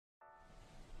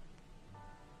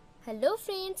Hello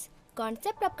friends,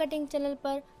 concept of cutting channel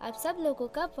पर आप सब लोगों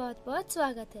का बहुत बहुत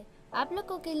स्वागत है। आप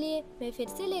लोगों के लिए मैं फिर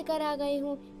से लेकर आ गई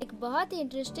हूँ एक बहुत ही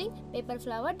इंटरेस्टिंग पेपर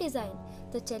फ्लावर डिज़ाइन।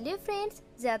 तो चलिए फ्रेंड्स,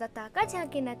 ज़्यादा ताका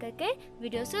झांकी न करके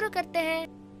वीडियो शुरू करते हैं।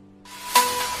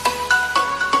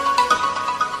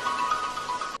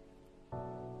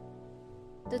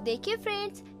 तो देखिए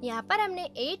फ्रेंड्स, यहाँ पर हमने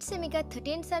 8 सेमी का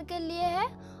 13 सर्कल लिए है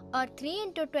और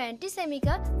 3 × 20 सेमी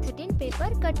का 13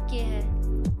 पेपर कट किए हैं।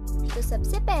 तो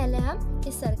सबसे पहले हम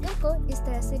इस सर्कल को इस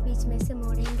तरह से बीच में से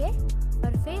मोड़ेंगे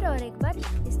और फिर और एक बार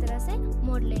इस तरह से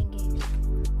मोड़ लेंगे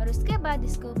और उसके बाद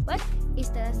इसको ऊपर इस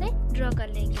तरह से ड्रॉ कर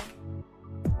लेंगे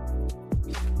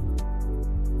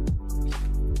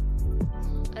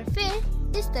और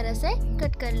फिर इस तरह से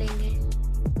कट कर लेंगे।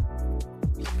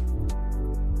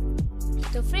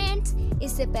 तो फ्रेंड्स,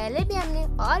 इससे पहले भी हमने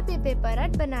और भी पेपर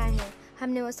आर्ट बनाए हैं।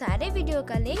 हमने वो सारे वीडियो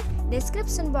का लिंक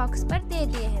डिस्क्रिप्शन बॉक्स पर दे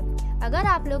दिए हैं। अगर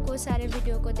आप लोग वो सारे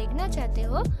वीडियो को देखना चाहते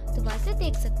हो तो वहाँ से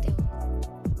देख सकते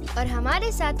हो। और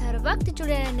हमारे साथ हर वक्त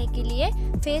जुड़े रहने के लिए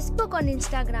फेसबुक और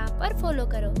इंस्टाग्राम पर फॉलो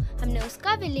करो। हमने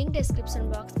उसका भी लिंक डिस्क्रिप्शन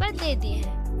बॉक्स पर दे दिए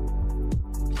हैं।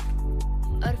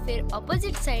 और फिर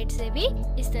ऑपोजिट साइड से भी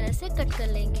इस तरह से कट कर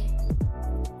लेंगे।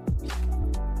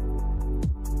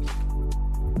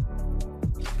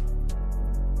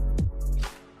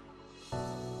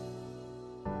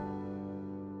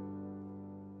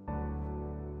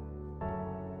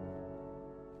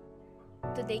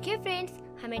 तो देखिए फ्रेंड्स,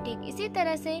 हमें ठीक इसी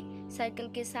तरह से सर्कल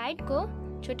के साइड को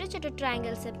छोटे छोटे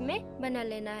ट्रायंगल शेप में बना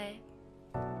लेना है।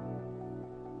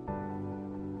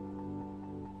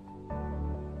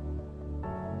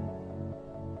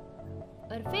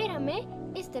 और फिर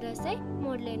हमें इस तरह से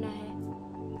मोड़ लेना है।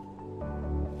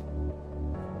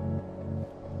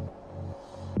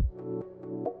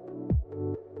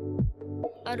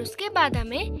 और उसके बाद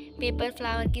हमें पेपर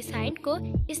फ्लावर की साइड को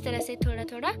इस तरह से थोड़ा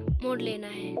थोड़ा मोड़ लेना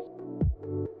है।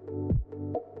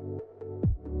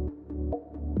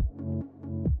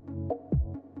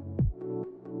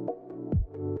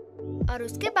 और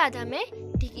उसके बाद हमें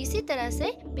ठीक इसी तरह से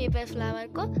पेपर फ्लावर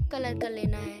को कलर कर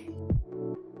लेना है।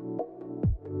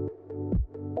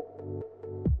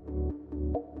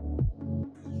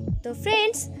 तो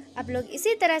फ्रेंड्स, आप लोग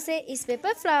इसी तरह से इस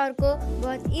पेपर फ्लावर को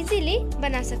बहुत इजीली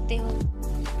बना सकते हो।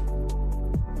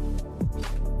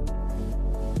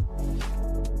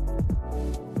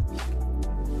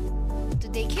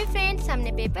 तो देखिए फ्रेंड्स,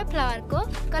 हमने पेपर फ्लावर को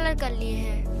कलर कर लिए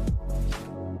हैं।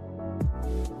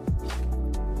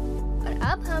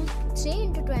 अब हम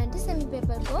 3 × 20 सेमी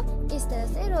पेपर को इस तरह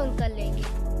से रोल कर लेंगे।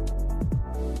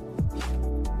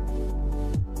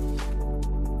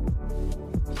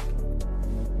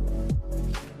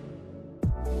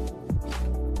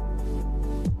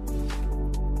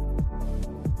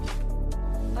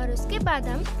 और उसके बाद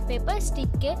हम पेपर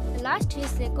स्टिक के लास्ट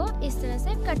हिस्से को इस तरह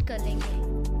से कट कर लेंगे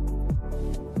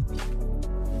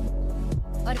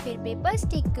और फिर पेपर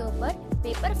स्टिक के ऊपर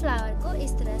पेपर फ्लावर को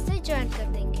इस तरह से जॉइन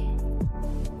कर देंगे।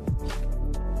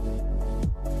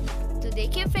 तो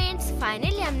देखिए फ्रेंड्स,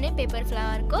 फाइनली हमने पेपर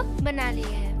फ्लावर को बना लिया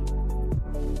है।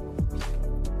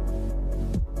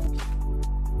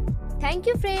 थैंक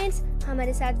यू फ्रेंड्स,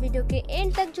 हमारे साथ वीडियो के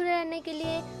एंड तक जुड़े रहने के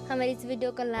लिए। हमारी इस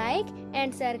वीडियो को लाइक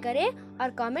एंड शेयर करें और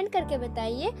कमेंट करके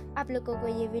बताइए आप लोगों को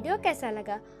ये वीडियो कैसा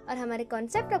लगा। और हमारे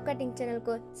कॉन्सेप्ट ऑफ कटिंग चैनल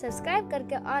को सब्सक्राइब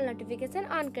करके ऑल नोटिफिकेशन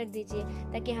ऑन कर दीजिए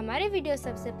ताकि हमारे वीडियो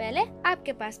सबसे पहले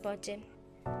आपके पास पहुँचे।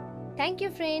 Thank you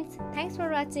friends, thanks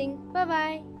for watching, bye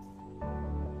bye.